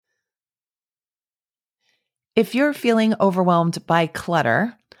If you're feeling overwhelmed by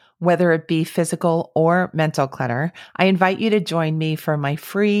clutter, whether it be physical or mental clutter, I invite you to join me for my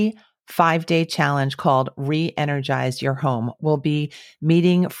free 5-day challenge called Re-Energize Your Home. We'll be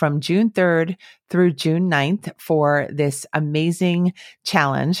meeting from June 3rd through June 9th for this amazing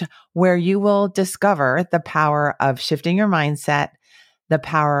challenge where you will discover the power of shifting your mindset, the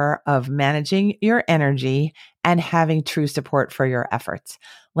power of managing your energy, and having true support for your efforts.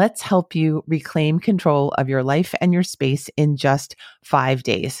 Let's help you reclaim control of your life and your space in just 5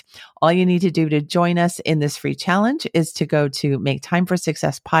 days. All you need to do to join us in this free challenge is to go to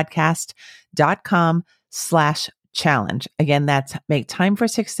maketimeforsuccesspodcast.com/challenge. Again, that's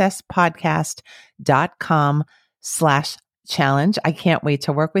maketimeforsuccesspodcast.com/challenge. I can't wait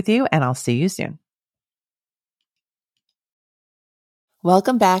to work with you, and I'll see you soon.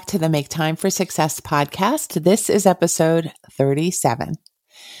 Welcome back to the Make Time for Success podcast. This is episode 37.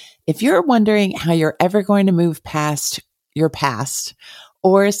 If you're wondering how you're ever going to move past your past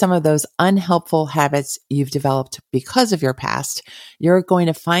or some of those unhelpful habits you've developed because of your past, you're going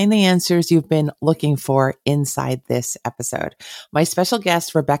to find the answers you've been looking for inside this episode. My special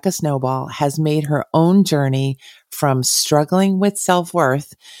guest, Rebecca Snowball, has made her own journey from struggling with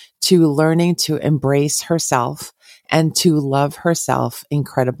self-worth to learning to embrace herself and to love herself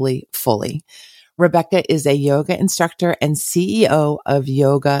incredibly fully. Rebecca is a yoga instructor and CEO of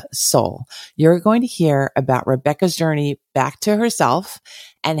Yoga Soul. You're going to hear about Rebecca's journey back to herself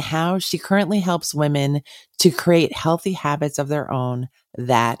and how she currently helps women to create healthy habits of their own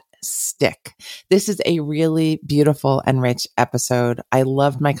that stick. This is a really beautiful and rich episode. I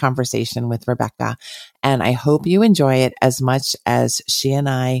loved my conversation with Rebecca, and I hope you enjoy it as much as she and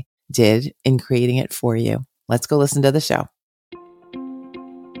I did in creating it for you. Let's go listen to the show.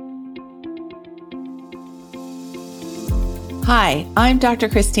 Hi, I'm Dr.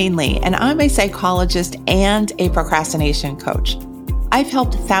 Christine Lee, and I'm a psychologist and a procrastination coach. I've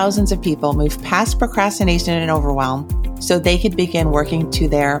helped thousands of people move past procrastination and overwhelm so they could begin working to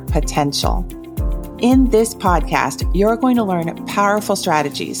their potential. In this podcast, you're going to learn powerful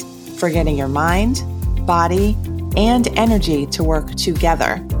strategies for getting your mind, body, and energy to work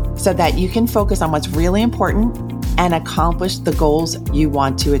together so that you can focus on what's really important and accomplish the goals you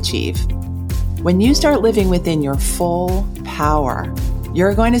want to achieve. When you start living within your full power,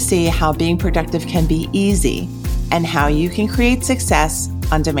 you're going to see how being productive can be easy and how you can create success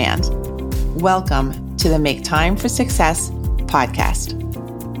on demand. Welcome to the Make Time for Success podcast.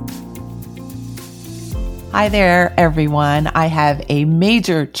 Hi there, everyone. I have a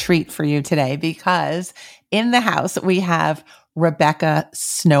major treat for you today because in the house we have Rebecca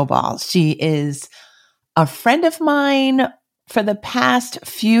Snowball. She is a friend of mine for the past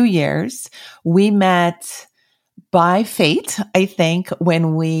few years. We met by fate, I think,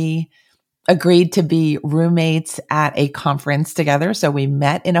 when we agreed to be roommates at a conference together. So we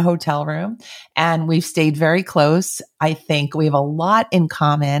met in a hotel room and we've stayed very close. I think we have a lot in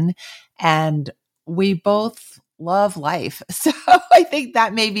common and we both love life. So I think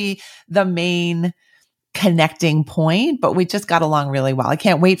that may be the main connecting point, but we just got along really well. I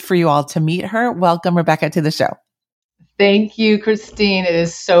can't wait for you all to meet her. Welcome, Rebecca, to the show. Thank you, Christine. It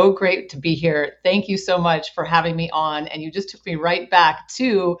is so great to be here. Thank you so much for having me on. And you just took me right back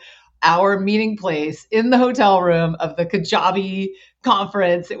to our meeting place in the hotel room of the Kajabi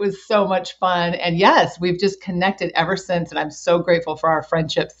conference. It was so much fun. And yes, we've just connected ever since. And I'm so grateful for our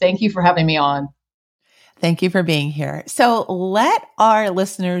friendship. Thank you for having me on. Thank you for being here. So let our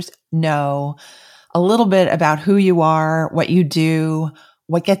listeners know a little bit about who you are, what you do,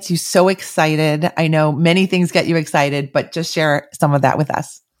 what gets you so excited. I know many things get you excited, but just share some of that with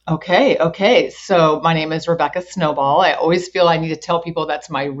us. Okay. So my name is Rebecca Snowball. I always feel I need to tell people that's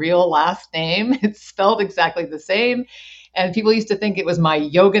my real last name. It's spelled exactly the same. And people used to think it was my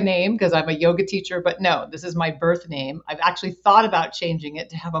yoga name because I'm a yoga teacher, but no, this is my birth name. I've actually thought about changing it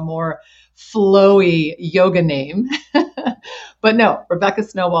to have a more flowy yoga name. But no, Rebecca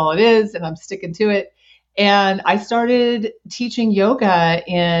Snowball it is, and I'm sticking to it. And I started teaching yoga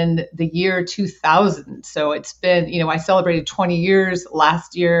in the year 2000. So it's been, I celebrated 20 years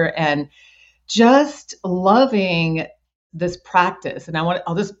last year and just loving this practice. And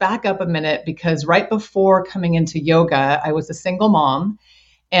I'll just back up a minute because right before coming into yoga, I was a single mom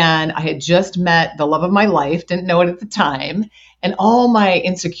and I had just met the love of my life, didn't know it at the time. And all my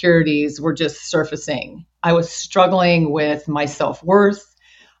insecurities were just surfacing. I was struggling with my self-worth.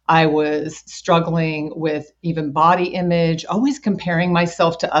 I was struggling with even body image, always comparing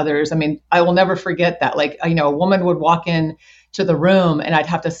myself to others. I mean, I will never forget that. Like, a woman would walk in to the room and I'd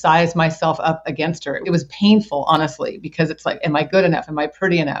have to size myself up against her. It was painful, honestly, because it's like, am I good enough? Am I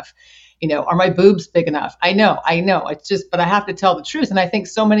pretty enough? Are my boobs big enough? I know. It's just, but I have to tell the truth. And I think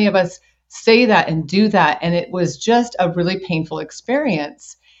so many of us say that and do that. And it was just a really painful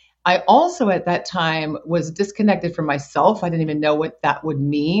experience. I also at that time was disconnected from myself. I didn't even know what that would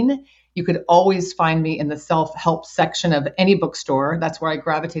mean. You could always find me in the self-help section of any bookstore. That's where I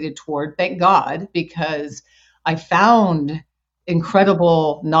gravitated toward, thank God, because I found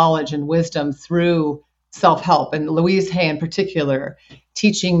incredible knowledge and wisdom through self-help, and Louise Hay in particular,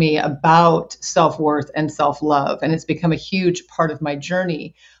 teaching me about self-worth and self-love. And it's become a huge part of my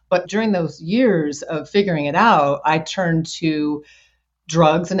journey. But during those years of figuring it out, I turned to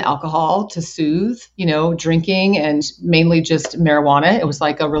drugs and alcohol to soothe, drinking and mainly just marijuana. It was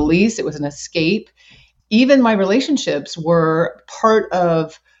like a release. It was an escape. Even my relationships were part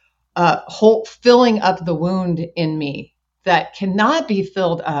of filling up the wound in me that cannot be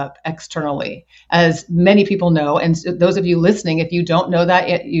filled up externally, as many people know. And those of you listening, if you don't know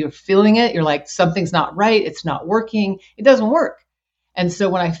that, you're feeling it, you're like, something's not right. It's not working. It doesn't work. And so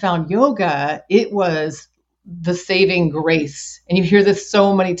when I found yoga, it was the saving grace. And you hear this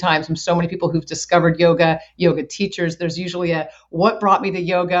so many times from so many people who've discovered yoga teachers. There's usually what brought me to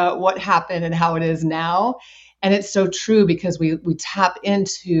yoga, what happened, and how it is now. And it's so true, because we tap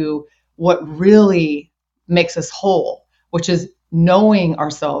into what really makes us whole, which is knowing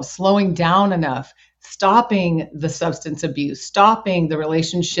ourselves, slowing down enough, stopping the substance abuse, stopping the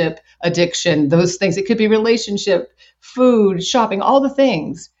relationship addiction, those things. It could be relationship, food, shopping, all the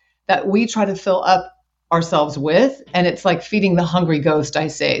things that we try to fill up ourselves with. And it's like feeding the hungry ghost, I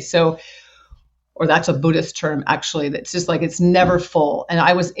say. So, or that's a Buddhist term, actually, that's just like, it's never full. And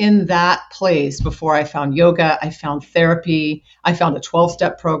I was in that place before I found yoga. I found therapy. I found a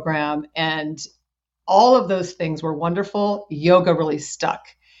 12-step program, and all of those things were wonderful. Yoga really stuck.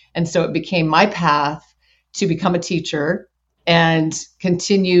 And so it became my path to become a teacher and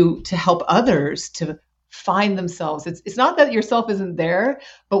continue to help others to find themselves. It's not that yourself isn't there,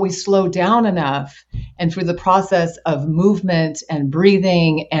 but we slow down enough. And through the process of movement and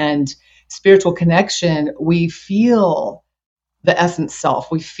breathing and spiritual connection, we feel the essence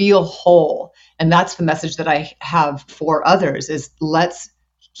self. We feel whole. And that's the message that I have for others is, let's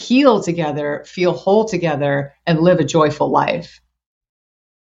heal together, feel whole together, and live a joyful life.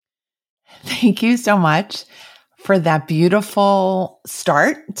 Thank you so much for that beautiful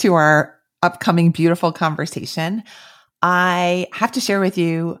start to our upcoming beautiful conversation. I have to share with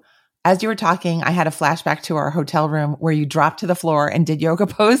you, as you were talking, I had a flashback to our hotel room where you dropped to the floor and did yoga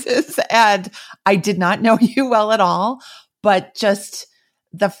poses. And I did not know you well at all, but just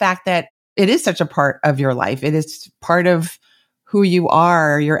the fact that it is such a part of your life. It is part of who you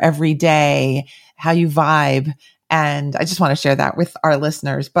are, your everyday, how you vibe. And I just want to share that with our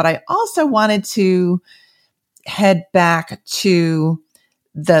listeners. But I also wanted to head back to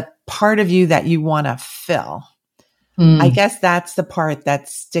the part of you that you want to fill. I guess that's the part that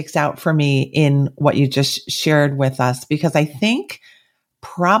sticks out for me in what you just shared with us, because I think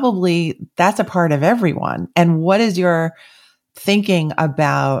probably that's a part of everyone. And what is your thinking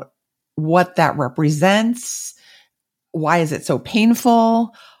about what that represents? Why is it so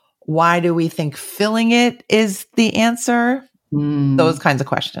painful? Why do we think filling it is the answer? Those kinds of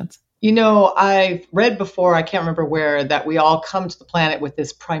questions. I've read before, I can't remember where, that we all come to the planet with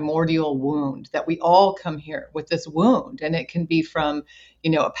this primordial wound, that we all come here with this wound. And it can be from,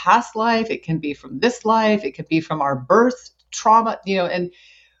 a past life. It can be from this life. It could be from our birth trauma, and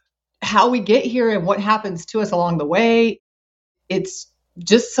how we get here and what happens to us along the way. It's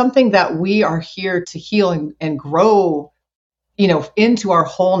just something that we are here to heal and grow, into our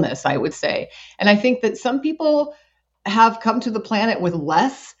wholeness, I would say. And I think that some people have come to the planet with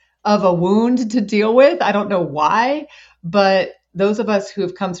less of a wound to deal with. I don't know why, but those of us who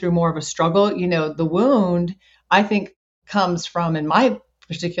have come through more of a struggle, the wound, I think, comes from, in my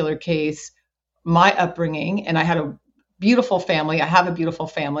particular case, my upbringing. And I had a beautiful family. I have a beautiful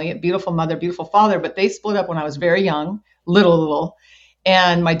family, a beautiful mother, beautiful father, but they split up when I was very young, little.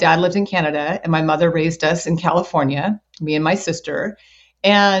 And my dad lived in Canada and my mother raised us in California, me and my sister.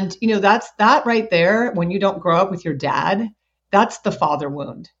 And, that's that right there. When you don't grow up with your dad, that's the father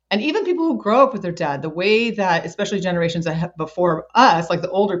wound. And even people who grow up with their dad, the way that, especially generations before us, like the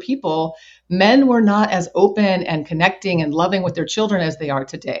older people, men were not as open and connecting and loving with their children as they are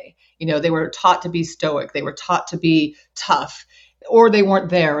today. They were taught to be stoic. They were taught to be tough, or they weren't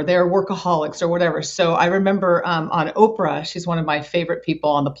there, or they're workaholics or whatever. So I remember on Oprah, she's one of my favorite people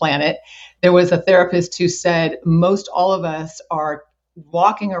on the planet. There was a therapist who said, most all of us are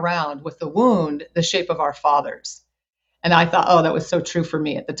walking around with the wound the shape of our fathers. And I thought, oh, that was so true for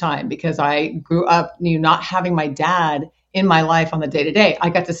me at the time, because I grew up not having my dad in my life on the day to day. I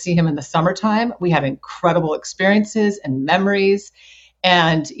got to see him in the summertime. We had incredible experiences and memories,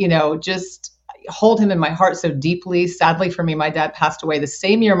 and, just hold him in my heart so deeply. Sadly for me, my dad passed away the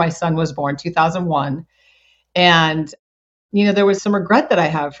same year my son was born, 2001. And, there was some regret that I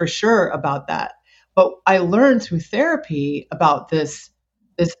have for sure about that. But I learned through therapy about this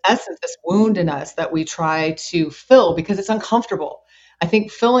essence, this wound in us that we try to fill because it's uncomfortable. I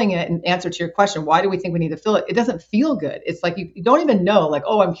think filling it, in answer to your question, why do we think we need to fill it? It doesn't feel good. It's like you don't even know, like,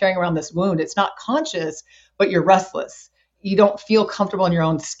 oh, I'm carrying around this wound. It's not conscious, but you're restless. You don't feel comfortable in your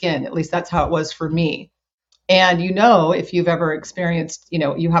own skin. At least that's how it was for me. And if you've ever experienced,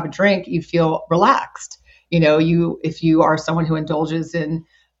 you have a drink, you feel relaxed. If you are someone who indulges in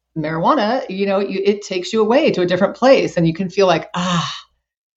marijuana, it takes you away to a different place and you can feel like,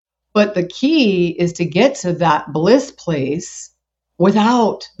 but the key is to get to that bliss place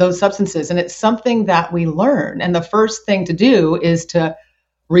without those substances. And it's something that we learn. And the first thing to do is to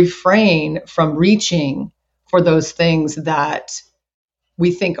refrain from reaching for those things that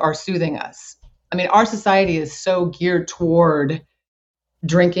we think are soothing us. I mean, our society is so geared toward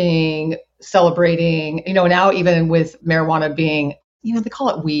drinking, celebrating, now even with marijuana being, they call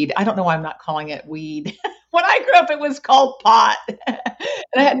it weed. I don't know why I'm not calling it weed. When I grew up, it was called pot. And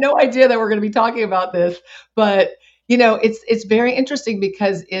I had no idea that we're going to be talking about this. But, it's very interesting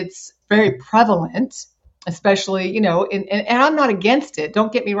because it's very prevalent, especially, and I'm not against it.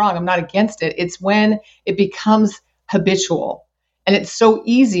 Don't get me wrong. I'm not against it. It's when it becomes habitual. And it's so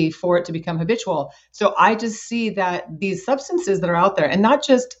easy for it to become habitual. So I just see that these substances that are out there, and not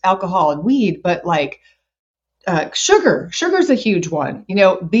just alcohol and weed, but like sugar. Sugar's a huge one.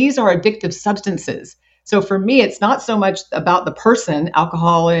 These are addictive substances. So for me, it's not so much about the person,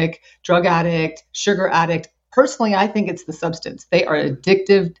 alcoholic, drug addict, sugar addict. Personally, I think it's the substance. They are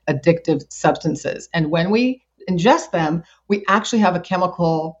addictive substances. And when we ingest them, we actually have a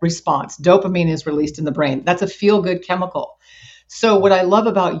chemical response. Dopamine is released in the brain. That's a feel-good chemical. So what I love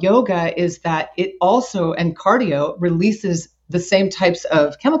about yoga is that it also, and cardio, releases the same types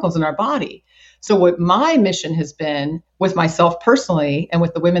of chemicals in our body. So what my mission has been with myself personally and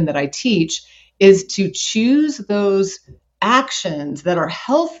with the women that I teach is to choose those actions that are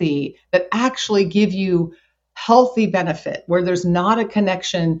healthy, that actually give you healthy benefit, where there's not a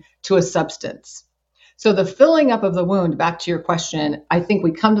connection to a substance. So the filling up of the wound, back to your question, I think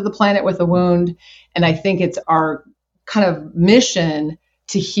we come to the planet with a wound, and I think it's our kind of mission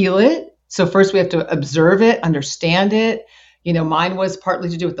to heal it. So first we have to observe it, understand it. Mine was partly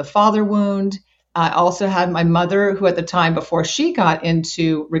to do with the father wound. I also had my mother, who at the time before she got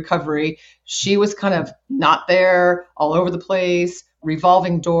into recovery, she was kind of not there, all over the place,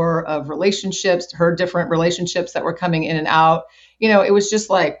 revolving door of relationships, her different relationships that were coming in and out. It was just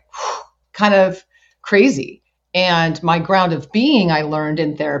like kind of crazy. And my ground of being, I learned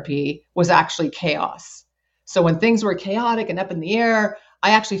in therapy, was actually chaos. So when things were chaotic and up in the air,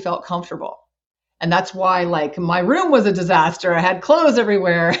 I actually felt comfortable. And that's why, like, my room was a disaster. I had clothes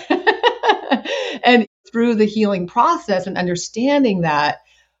everywhere. And through the healing process and understanding that,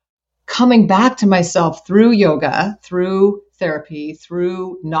 coming back to myself through yoga, through therapy,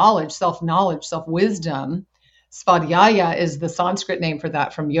 through knowledge, self-wisdom, svadhyaya is the Sanskrit name for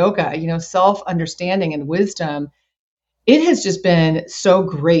that from yoga, self-understanding and wisdom. It has just been so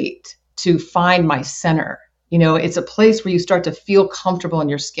great to find my center. It's a place where you start to feel comfortable in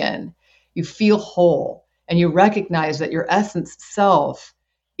your skin. You feel whole, and you recognize that your essence self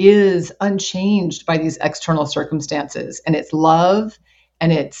is unchanged by these external circumstances, and it's love,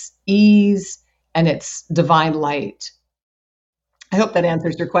 and it's ease, and it's divine light. I hope that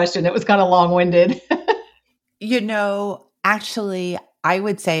answers your question. It was kind of long-winded. Actually, I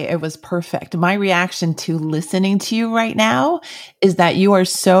would say it was perfect. My reaction to listening to you right now is that you are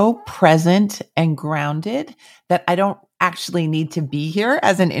so present and grounded that I don't actually need to be here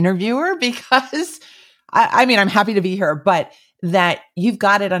as an interviewer, because I mean, I'm happy to be here, but that you've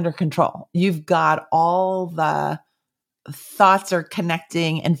got it under control. You've got all the thoughts are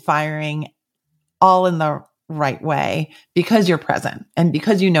connecting and firing all in the right way because you're present and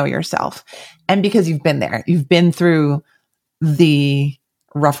because you know yourself and because you've been there. You've been through the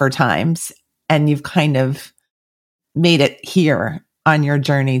rougher times and you've kind of made it here on your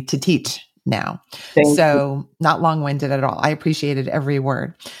journey to teach now. Thank you. Not long-winded at all. I appreciated every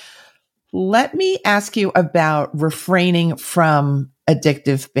word. Let me ask you about refraining from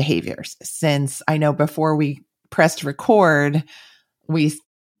addictive behaviors, since I know before we pressed record, we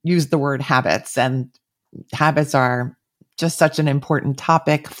used the word habits, and habits are just such an important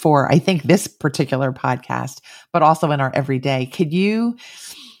topic for, I think, this particular podcast, but also in our everyday. Could you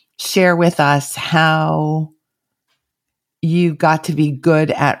share with us how you got to be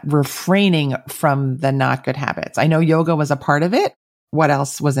good at refraining from the not good habits? I know yoga was a part of it. What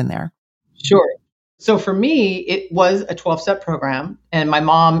else was in there? Sure. So for me, it was a 12-step program. And my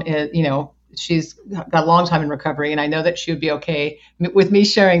mom is, she's got a long time in recovery. And I know that she would be okay with me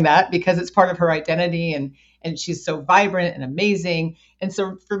sharing that because it's part of her identity, and she's so vibrant and amazing. And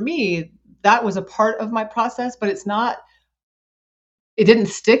so for me, that was a part of my process, but it didn't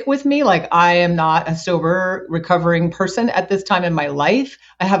stick with me. Like, I am not a sober recovering person at this time in my life.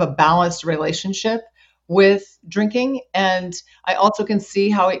 I have a balanced relationship with drinking. And I also can see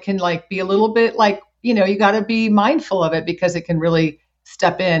how it can like be a little bit like, you got to be mindful of it because it can really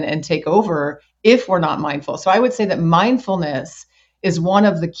step in and take over if we're not mindful. So I would say that mindfulness is one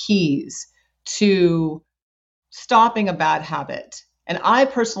of the keys to stopping a bad habit. And I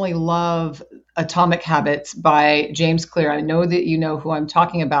personally love Atomic Habits by James Clear. I know that you know who I'm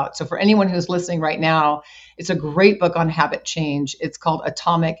talking about. So for anyone who's listening right now, it's a great book on habit change. It's called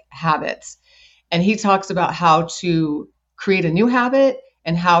Atomic Habits. And he talks about how to create a new habit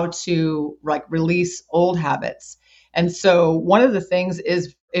and how to like release old habits. And so one of the things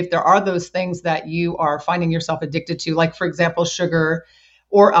is, if there are those things that you are finding yourself addicted to, like for example, sugar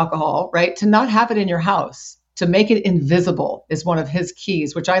or alcohol, right? To not have it in your house, to make it invisible is one of his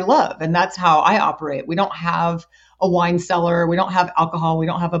keys, which I love. And that's how I operate. We don't have a wine cellar. We don't have alcohol. We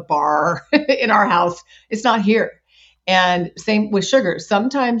don't have a bar in our house. It's not here. And same with sugar.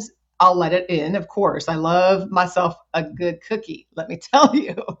 Sometimes I'll let it in, of course. I love myself a good cookie, let me tell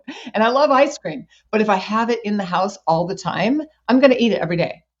you. And I love ice cream. But if I have it in the house all the time, I'm going to eat it every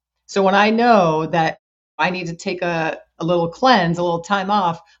day. So when I know that I need to take a little cleanse, a little time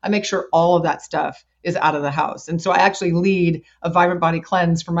off, I make sure all of that stuff is out of the house. And so I actually lead a Vibrant Body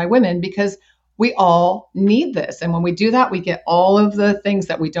Cleanse for my women because we all need this. And when we do that, we get all of the things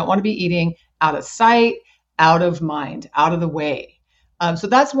that we don't want to be eating out of sight, out of mind, out of the way. So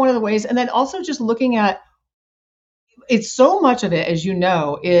that's one of the ways. And then also just looking at it's so much of it, as you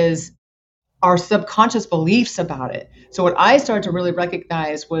know, is our subconscious beliefs about it. So what I started to really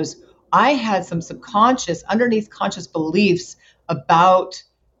recognize was I had some subconscious, underneath conscious beliefs about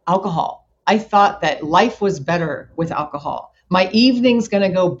alcohol. I thought that life was better with alcohol. My evening's going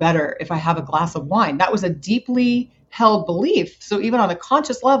to go better if I have a glass of wine. That was a deeply held belief. So even on a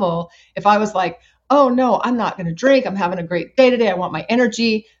conscious level, if I was like, oh no, I'm not going to drink, I'm having a great day today, I want my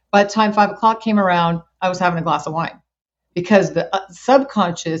energy, by the time 5 o'clock came around, I was having a glass of wine. Because the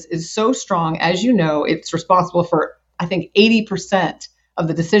subconscious is so strong, as you know, it's responsible for, I think, 80% of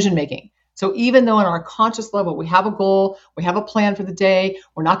the decision making. So even though on our conscious level, we have a goal, we have a plan for the day,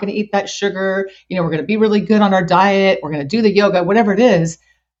 we're not going to eat that sugar, we're going to be really good on our diet, we're going to do the yoga, whatever it is,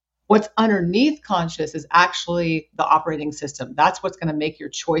 what's underneath conscious is actually the operating system. That's what's going to make your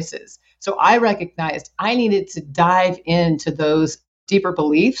choices. So I recognized I needed to dive into those deeper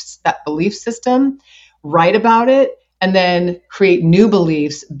beliefs, that belief system, write about it, and then create new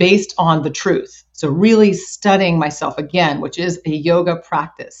beliefs based on the truth. So really studying myself again, which is a yoga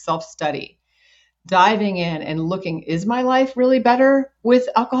practice, self-study, diving in and looking, is my life really better with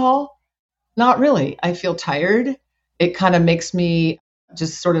alcohol? Not really. I feel tired. It kind of makes me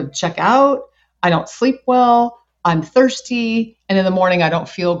just sort of check out. I don't sleep well. I'm thirsty. And in the morning, I don't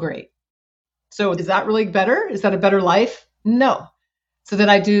feel great. So is that really better? Is that a better life? No. So then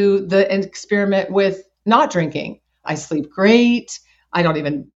I do the experiment with not drinking. I sleep great. I don't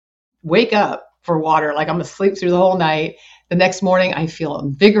even wake up for water. Like I'm asleep through the whole night. The next morning, I feel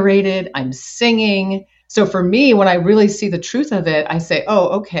invigorated. I'm singing. So for me, when I really see the truth of it, I say,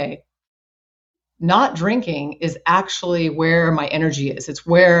 oh, okay. Not drinking is actually where my energy is. It's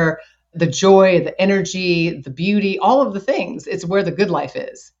where the joy, the energy, the beauty, all of the things, it's where the good life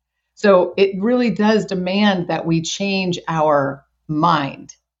is. So it really does demand that we change our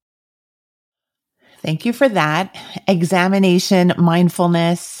mind. Thank you for that. Examination,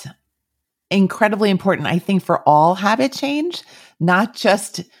 mindfulness, incredibly important, I think, for all habit change, not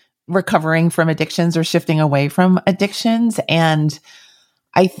just recovering from addictions or shifting away from addictions. And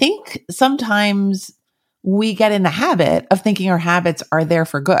I think sometimes we get in the habit of thinking our habits are there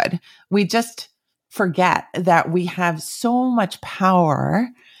for good. We just forget that we have so much power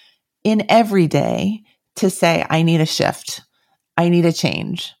in every day to say, I need a shift. I need a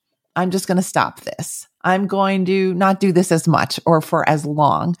change. I'm just going to stop this. I'm going to not do this as much or for as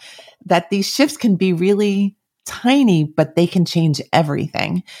long. That these shifts can be really tiny, but they can change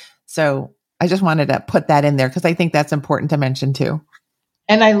everything. So I just wanted to put that in there because I think that's important to mention too.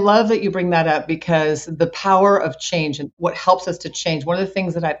 And I love that you bring that up because the power of change and what helps us to change. One of the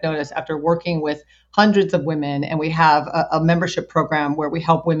things that I've noticed after working with hundreds of women, and we have a membership program where we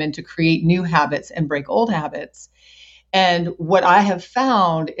help women to create new habits and break old habits, And what I have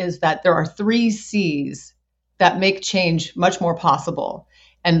found is that there are 3 C's that make change much more possible.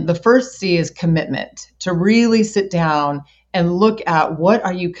 And the first C is commitment, to really sit down and look at what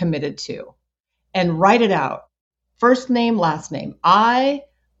are you committed to and write it out. First name, last name. I,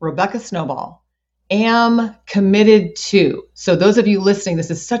 Rebecca Snowball, am committed to. So those of you listening,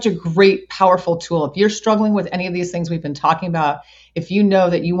 this is such a great, powerful tool. If you're struggling with any of these things we've been talking about, if you know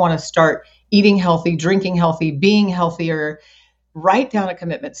that you want to start eating healthy, drinking healthy, being healthier, write down a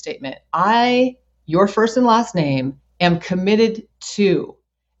commitment statement. I, your first and last name, am committed to,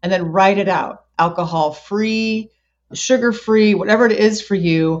 and then write it out. Alcohol free, sugar free, whatever it is for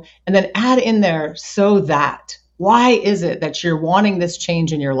you, and then add in there so that. Why is it that you're wanting this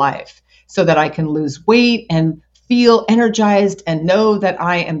change in your life? So that I can lose weight and feel energized and know that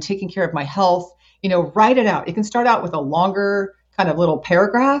I am taking care of my health. Write it out. You can start out with a longer kind of little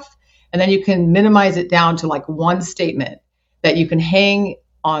paragraph, and then you can minimize it down to like one statement that you can hang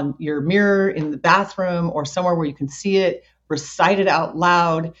on your mirror in the bathroom or somewhere where you can see it, recite it out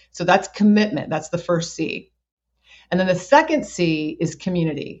loud. So that's commitment. That's the first C. And then the second C is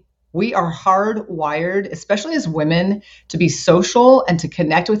community. We are hardwired, especially as women, to be social and to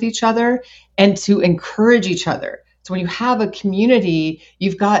connect with each other and to encourage each other. So when you have a community,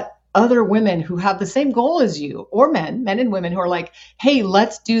 you've got other women who have the same goal as you, or men and women who are like, hey,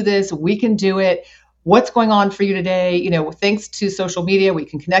 let's do this. We can do it. What's going on for you today? Thanks to social media, we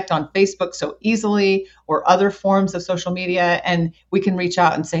can connect on Facebook so easily, or other forms of social media. And we can reach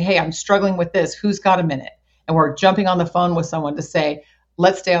out and say, hey, I'm struggling with this. Who's got a minute? And we're jumping on the phone with someone to say,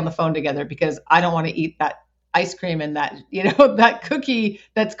 let's stay on the phone together because I don't want to eat that ice cream and that, that cookie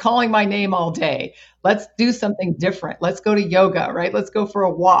that's calling my name all day. Let's do something different. Let's go to yoga, right? Let's go for a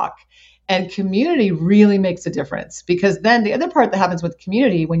walk. And community really makes a difference, because then the other part that happens with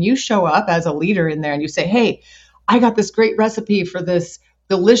community, when you show up as a leader in there and you say, hey, I got this great recipe for this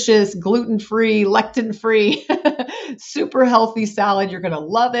delicious, gluten-free, lectin-free, super healthy salad. You're going to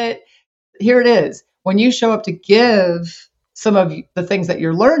love it. Here it is. When you show up to give some of the things that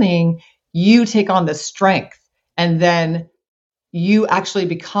you're learning, you take on the strength, and then you actually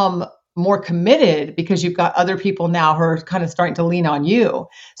become more committed because you've got other people now who are kind of starting to lean on you.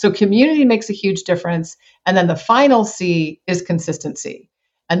 So community makes a huge difference. And then the final C is consistency.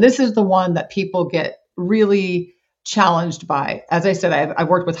 And this is the one that people get really challenged by. As I said, I've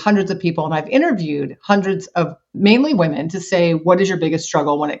worked with hundreds of people, and I've interviewed hundreds of mainly women to say, what is your biggest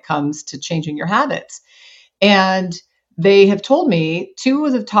struggle when it comes to changing your habits? And they have told me 2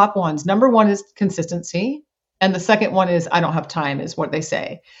 of the top ones. Number 1 is consistency. And the second one is I don't have time, is what they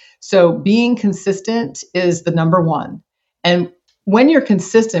say. So being consistent is the number 1. And when you're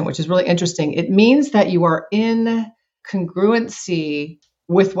consistent, which is really interesting, it means that you are in congruency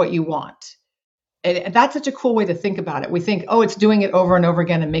with what you want. And that's such a cool way to think about it. We think, oh, it's doing it over and over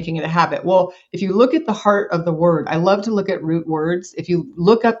again and making it a habit. Well, if you look at the heart of the word, I love to look at root words. If you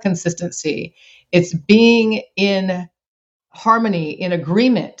look up consistency, it's being in harmony, in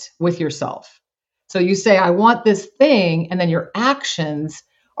agreement with yourself. So you say, I want this thing, and then your actions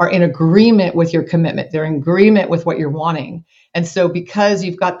are in agreement with your commitment. They're in agreement with what you're wanting. And so because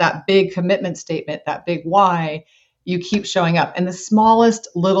you've got that big commitment statement, that big why, you keep showing up. And the smallest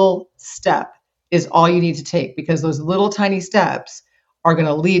little step is all you need to take, because those little tiny steps are going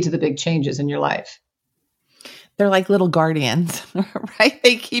to lead to the big changes in your life. They're like little guardians, right?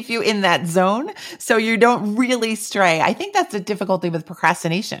 They keep you in that zone so you don't really stray. I think that's the difficulty with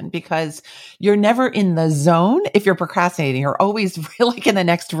procrastination, because you're never in the zone if you're procrastinating. You're always like in the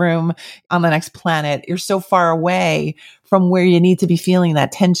next room, on the next planet. You're so far away from where you need to be feeling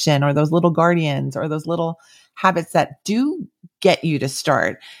that tension, or those little guardians, or those little habits that do get you to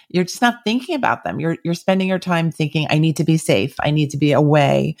start. You're just not thinking about them. You're spending your time thinking, I need to be safe. I need to be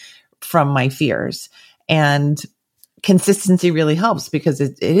away from my fears. And consistency really helps, because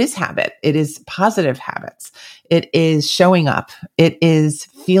it is habit. It is positive habits. It is showing up. It is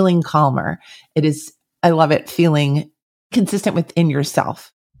feeling calmer. It is, I love it, feeling consistent within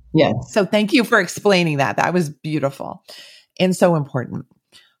yourself. Yes. So thank you for explaining that. That was beautiful and so important.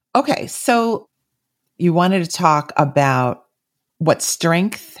 Okay. So you wanted to talk about what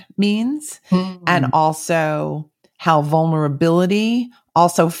strength means, and also how vulnerability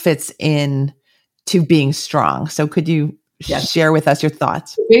also fits in to being strong. So could you share with us your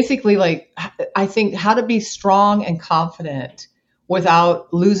thoughts? Basically, I think how to be strong and confident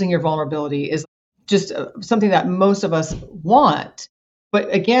without losing your vulnerability is just something that most of us want.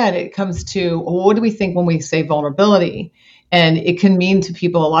 But again, it comes to, what do we think when we say vulnerability? And it can mean to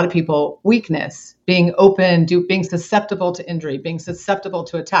people, a lot of people, weakness, being open, being susceptible to injury, being susceptible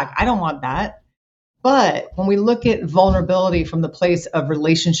to attack. I don't want that. But when we look at vulnerability from the place of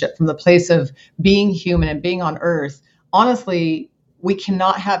relationship, from the place of being human and being on earth, honestly, we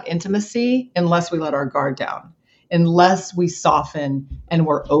cannot have intimacy unless we let our guard down, unless we soften and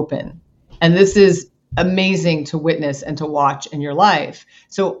we're open. And this is amazing to witness and to watch in your life.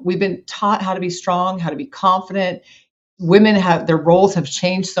 So we've been taught how to be strong, how to be confident. Women have their roles have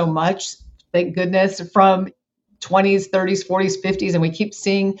changed so much, thank goodness, from 20s, 30s, 40s, 50s, and we keep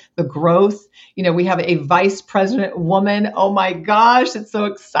seeing the growth. We have a vice president woman. Oh my gosh, it's so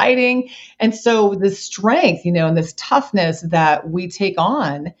exciting. And so the strength, and this toughness that we take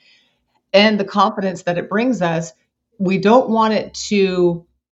on and the confidence that it brings us, we don't want it to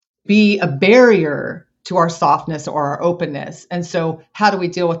be a barrier to our softness or our openness. And so how do we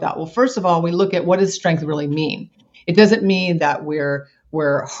deal with that? Well, first of all, we look at what does strength really mean? It doesn't mean that we're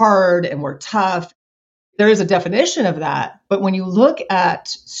hard and we're tough. There is a definition of that. But when you look at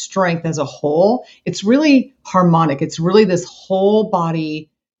strength as a whole, it's really harmonic. It's really this whole body,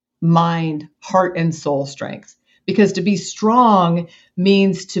 mind, heart, and soul strength. Because to be strong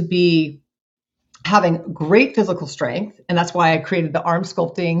means to be having great physical strength. And that's why I created the arm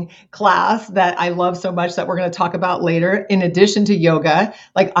sculpting class that I love so much that we're going to talk about later. In addition to yoga,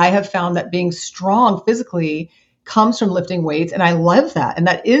 like I have found that being strong physically comes from lifting weights. And I love that. And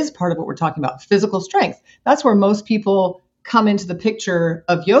that is part of what we're talking about, physical strength. That's where most people come into the picture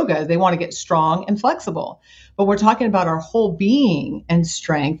of yoga. They want to get strong and flexible. But we're talking about our whole being and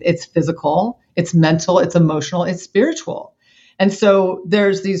strength. It's physical, it's mental, it's emotional, it's spiritual. And so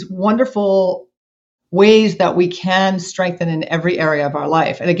there's these wonderful ways that we can strengthen in every area of our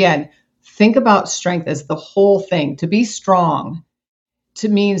life. And again, think about strength as the whole thing. To be strong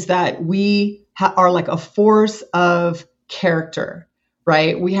means that we are like a force of character,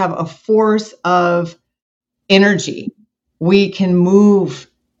 right? We have a force of energy. We can move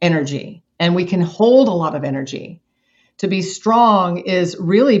energy and we can hold a lot of energy. To be strong is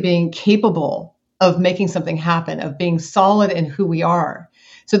really being capable of making something happen, of being solid in who we are.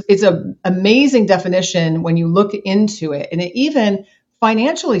 So it's an amazing definition when you look into it, and even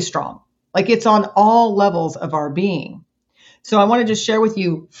financially strong, like it's on all levels of our being. So I want to just share with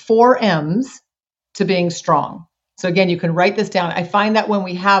you 4 M's to being strong. So again, you can write this down. I find that when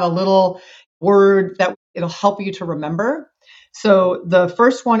we have a little word that it'll help you to remember. So the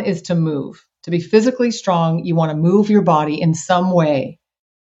first one is to move. To be physically strong, you want to move your body in some way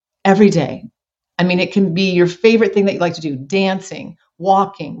every day. I mean, it can be your favorite thing that you like to do, dancing,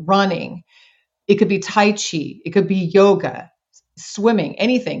 walking, running. It could be Tai Chi. It could be yoga, swimming,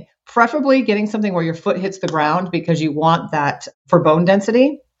 anything. Preferably getting something where your foot hits the ground because you want that for bone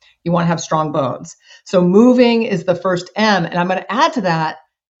density. You want to have strong bones. So moving is the first M. And I'm going to add to that,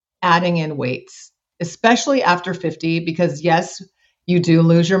 adding in weights, especially after 50, because yes, you do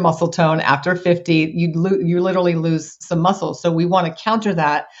lose your muscle tone after 50. You literally lose some muscle. So we want to counter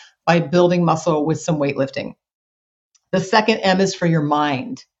that by building muscle with some weightlifting. The second M is for your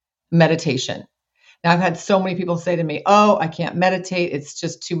mind, meditation. Now, I've had so many people say to me, oh, I can't meditate. It's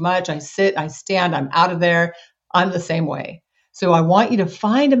just too much. I sit, I stand, I'm out of there. I'm the same way. So I want you to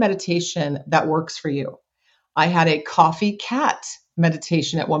find a meditation that works for you. I had a coffee cat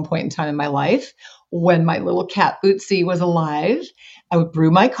meditation at one point in time in my life. When my little cat Bootsy was alive, I would brew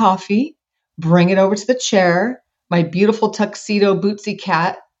my coffee, bring it over to the chair. My beautiful tuxedo Bootsy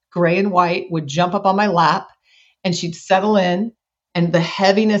cat, gray and white, would jump up on my lap and she'd settle in, and the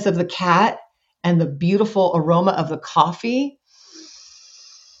heaviness of the cat and the beautiful aroma of the coffee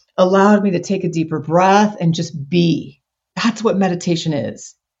allowed me to take a deeper breath and just be. That's what meditation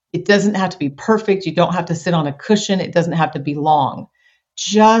is. It doesn't have to be perfect. You don't have to sit on a cushion. It doesn't have to be long.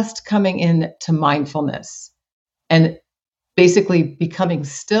 Just coming into mindfulness and basically becoming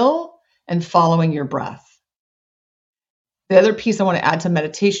still and following your breath. The other piece I want to add to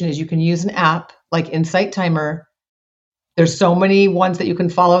meditation is you can use an app like Insight Timer. There's so many ones that you can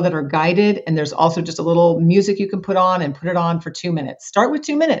follow that are guided. And there's also just a little music you can put on and put it on for 2 minutes. Start with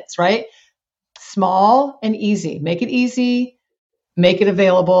 2 minutes, right? Small and easy. Make it easy, make it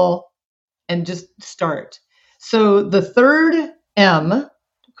available, and just start. So the third M,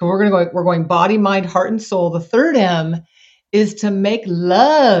 we're going body, mind, heart, and soul. The third M is to make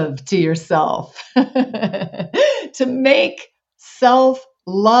love to yourself, to make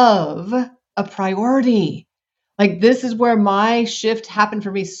self-love a priority. Like this is where my shift happened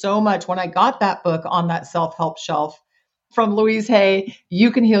for me so much when I got that book on that self-help shelf from Louise Hay,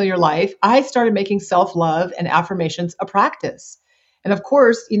 You Can Heal Your Life. I started making self-love and affirmations a practice. And of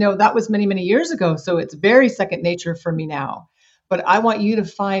course, that was many, many years ago. So it's very second nature for me now. But I want you to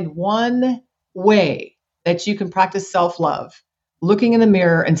find one way that you can practice self-love, looking in the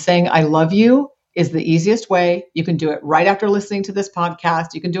mirror and saying, I love you is the easiest way. You can do it right after listening to this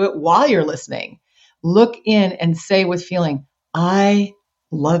podcast. You can do it while you're listening. Look in and say with feeling, I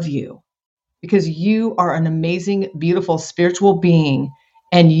love you, because you are an amazing, beautiful spiritual being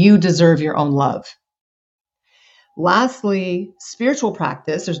and you deserve your own love. Lastly, spiritual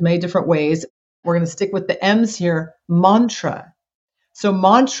practice. There's many different ways. We're going to stick with the M's here. Mantra. So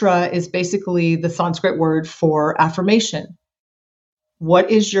mantra is basically the Sanskrit word for affirmation.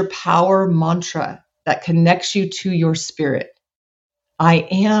 What is your power mantra that connects you to your spirit? I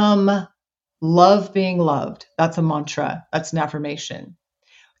am love being loved. That's a mantra. That's an affirmation.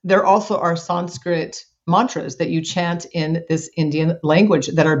 There also are Sanskrit mantras that you chant in this Indian language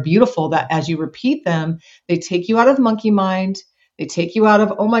that are beautiful, that as you repeat them, they take you out of monkey mind. They take you out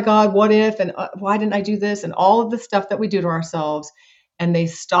of, oh my God, what if, and why didn't I do this? And all of the stuff that we do to ourselves. And they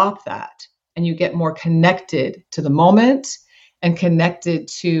stop that. And you get more connected to the moment and connected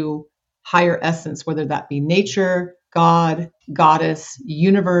to higher essence, whether that be nature, God, goddess,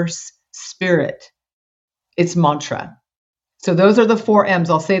 universe, spirit. It's mantra. So those are the 4 M's.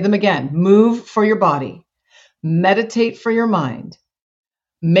 I'll say them again. Move for your body, meditate for your mind,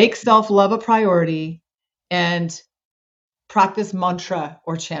 make self-love a priority, and practice mantra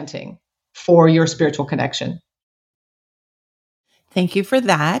or chanting for your spiritual connection. Thank you for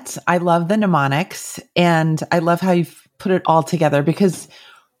that. I love the mnemonics, and I love how you've put it all together, because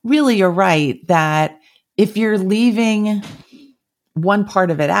really you're right that if you're leaving one part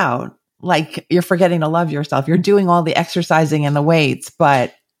of it out, like you're forgetting to love yourself, you're doing all the exercising and the weights,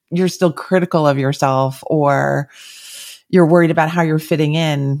 but you're still critical of yourself, or you're worried about how you're fitting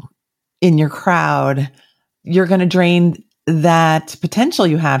in your crowd, you're going to drain that potential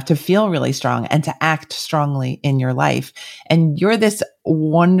you have to feel really strong and to act strongly in your life. And you're this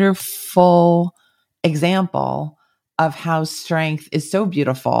wonderful example of how strength is so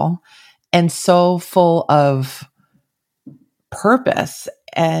beautiful and so full of purpose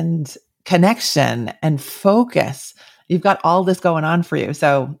and connection and focus. You've got all this going on for you.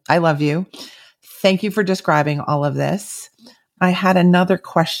 So I love you. Thank you for describing all of this. I had another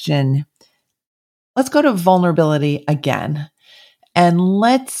question. Let's go to vulnerability again. And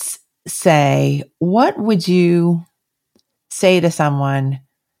let's say, what would you say to someone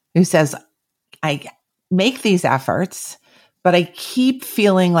who says, I make these efforts, but I keep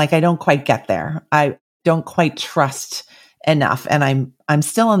feeling like I don't quite get there. I don't quite trust enough. And I'm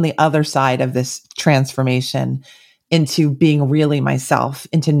still on the other side of this transformation into being really myself,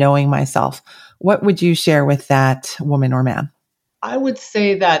 into knowing myself. What would you share with that woman or man? I would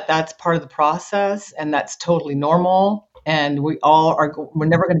say that that's part of the process, and that's totally normal. And we're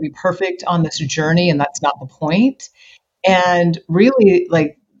never going to be perfect on this journey, and that's not the point. And really,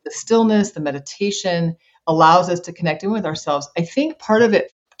 like, the stillness, the meditation allows us to connect in with ourselves. I think part of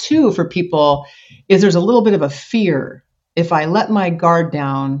it too for people is there's a little bit of a fear. If I let my guard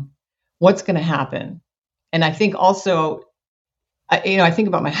down, what's going to happen? And I think also, I think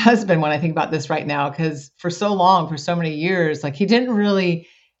about my husband when I think about this right now, because for so long, for so many years, like he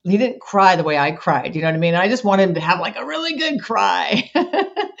didn't cry the way I cried. You know what I mean? I just wanted him to have like a really good cry.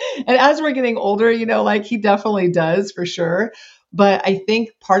 And as we're getting older, like he definitely does for sure. But I think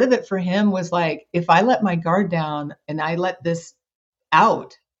part of it for him was like, if I let my guard down and I let this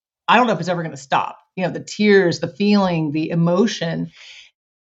out, I don't know if it's ever going to stop. The tears, the feeling, the emotion,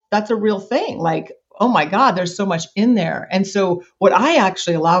 that's a real thing. Like, oh my God, there's so much in there. And so what I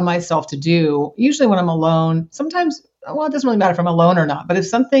actually allow myself to do, usually when I'm alone, sometimes, well, it doesn't really matter if I'm alone or not, but if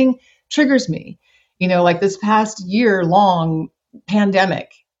something triggers me, like this past year long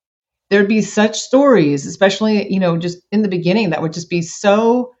pandemic, there'd be such stories, especially, just in the beginning, that would just be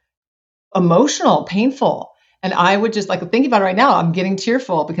so emotional, painful. And I would just, like, thinking about it right now, I'm getting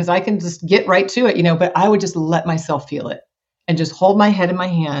tearful because I can just get right to it, but I would just let myself feel it and just hold my head in my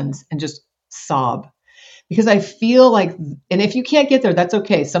hands and just sob. Because I feel like, and if you can't get there, that's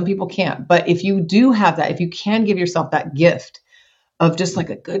okay. Some people can't. But if you do have that, if you can give yourself that gift of just like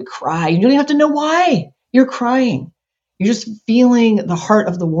a good cry, you don't have to know why you're crying. You're just feeling the heart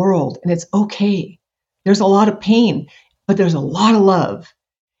of the world, and it's okay. There's a lot of pain, but there's a lot of love.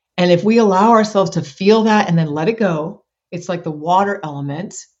 And if we allow ourselves to feel that and then let it go, it's like the water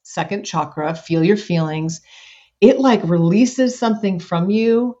element, second chakra, feel your feelings. It like releases something from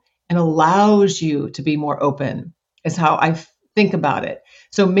you and allows you to be more open, is how I think about it.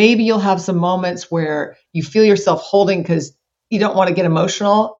 So maybe you'll have some moments where you feel yourself holding because you don't want to get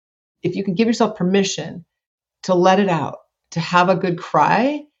emotional. If you can give yourself permission to let it out, to have a good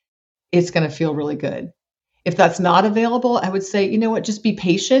cry, it's going to feel really good. If that's not available, I would say, just be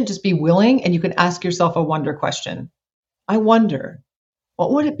patient, just be willing, and you can ask yourself a wonder question. I wonder,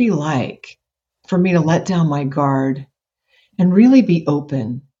 what would it be like for me to let down my guard and really be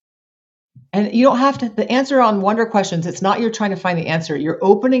open. And you don't have to, the answer on wonder questions, it's not you're trying to find the answer. You're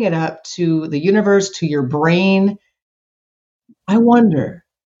opening it up to the universe, to your brain. I wonder,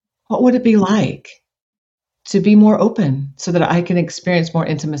 what would it be like to be more open so that I can experience more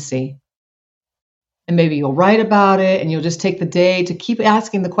intimacy? And maybe you'll write about it and you'll just take the day to keep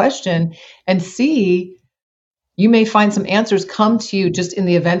asking the question and see, you may find some answers come to you just in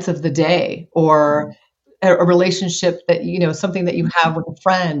the events of the day, or a relationship that, something that you have with a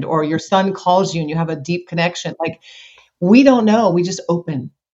friend, or your son calls you and you have a deep connection. Like, we don't know. We just open.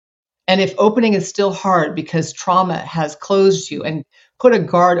 And if opening is still hard because trauma has closed you and put a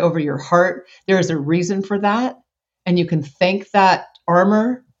guard over your heart, there is a reason for that. And you can thank that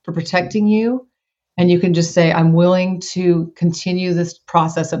armor for protecting you. And you can just say, I'm willing to continue this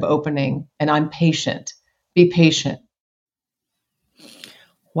process of opening, and I'm patient. Be patient.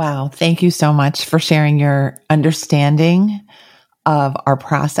 Wow. Thank you so much for sharing your understanding of our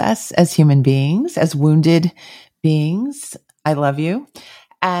process as human beings, as wounded beings. I love you.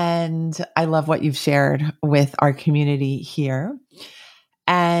 And I love what you've shared with our community here.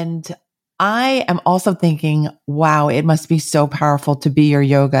 And I am also thinking, wow, it must be so powerful to be your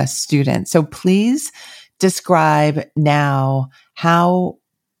yoga student. So please describe now how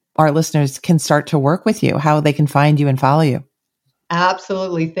our listeners can start to work with you, how they can find you and follow you.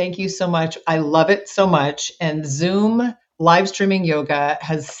 Absolutely. Thank you so much. I love it so much. And Zoom live streaming yoga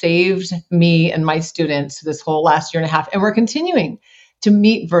has saved me and my students this whole last year and a half. And we're continuing to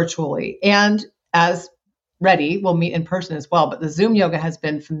meet virtually. And as ready, we'll meet in person as well. But the Zoom yoga has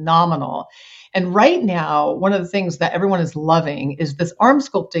been phenomenal. And right now, one of the things that everyone is loving is this arm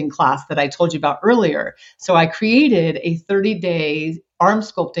sculpting class that I told you about earlier. So I created a 30-day arm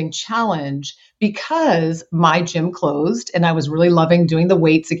sculpting challenge because my gym closed and I was really loving doing the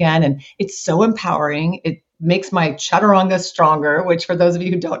weights again. And it's so empowering. It makes my chaturanga stronger, which for those of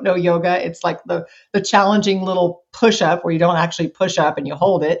you who don't know yoga, it's like the challenging little push up where you don't actually push up and you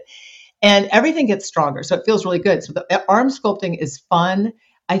hold it. And everything gets stronger. So it feels really good. So the arm sculpting is fun.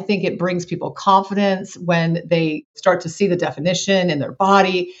 I think it brings people confidence when they start to see the definition in their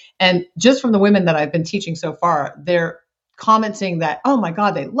body. And just from the women that I've been teaching so far, they're commenting that, oh my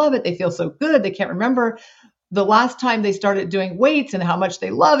God, they love it. They feel so good. They can't remember the last time they started doing weights and how much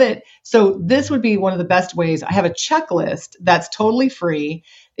they love it. So this would be one of the best ways. I have a checklist that's totally free.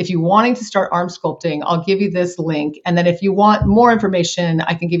 If you're wanting to start arm sculpting, I'll give you this link. And then if you want more information,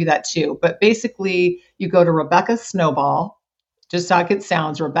 I can give you that too. But basically, you go to Rebecca Snowball, just like it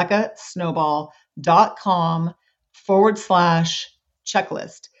sounds,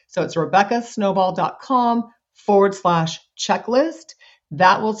 RebeccaSnowball.com/checklist. So it's RebeccaSnowball.com/checklist.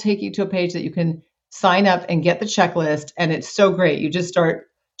 That will take you to a page that you can sign up and get the checklist. And it's so great. You just start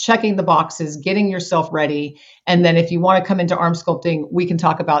checking the boxes, getting yourself ready. And then if you want to come into arm sculpting, we can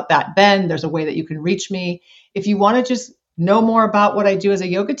talk about that then. There's a way that you can reach me. If you want to just know more about what I do as a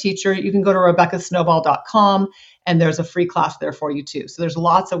yoga teacher, you can go to RebeccaSnowball.com and there's a free class there for you too. So there's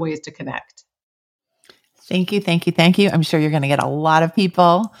lots of ways to connect. Thank you. Thank you. Thank you. I'm sure you're going to get a lot of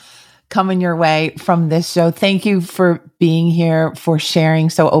people coming your way from this show. Thank you for being here, for sharing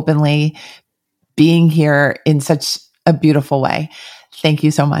so openly, being here in such a beautiful way. Thank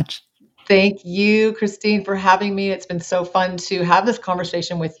you so much. Thank you, Christine, for having me. It's been so fun to have this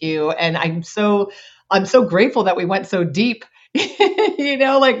conversation with you. And I'm so grateful that we went so deep,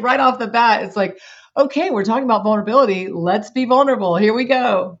 like right off the bat, it's like, okay, we're talking about vulnerability. Let's be vulnerable. Here we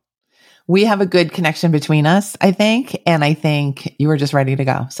go. We have a good connection between us, I think. And I think you were just ready to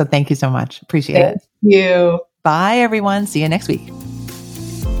go. So thank you so much. Appreciate it. Thank you. Bye, everyone. See you next week.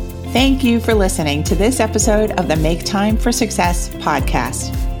 Thank you for listening to this episode of the Make Time for Success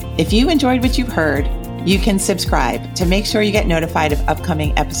podcast. If you enjoyed what you've heard, you can subscribe to make sure you get notified of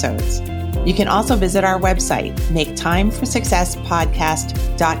upcoming episodes. You can also visit our website,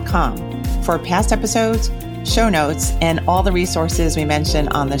 maketimeforsuccesspodcast.com, for past episodes, show notes, and all the resources we mention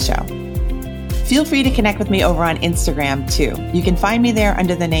on the show. Feel free to connect with me over on Instagram too. You can find me there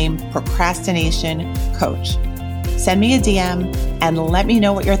under the name Procrastination Coach. Send me a DM and let me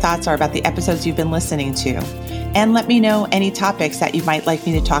know what your thoughts are about the episodes you've been listening to. And let me know any topics that you might like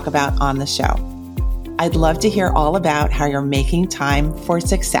me to talk about on the show. I'd love to hear all about how you're making time for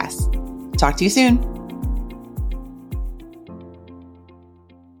success. Talk to you soon.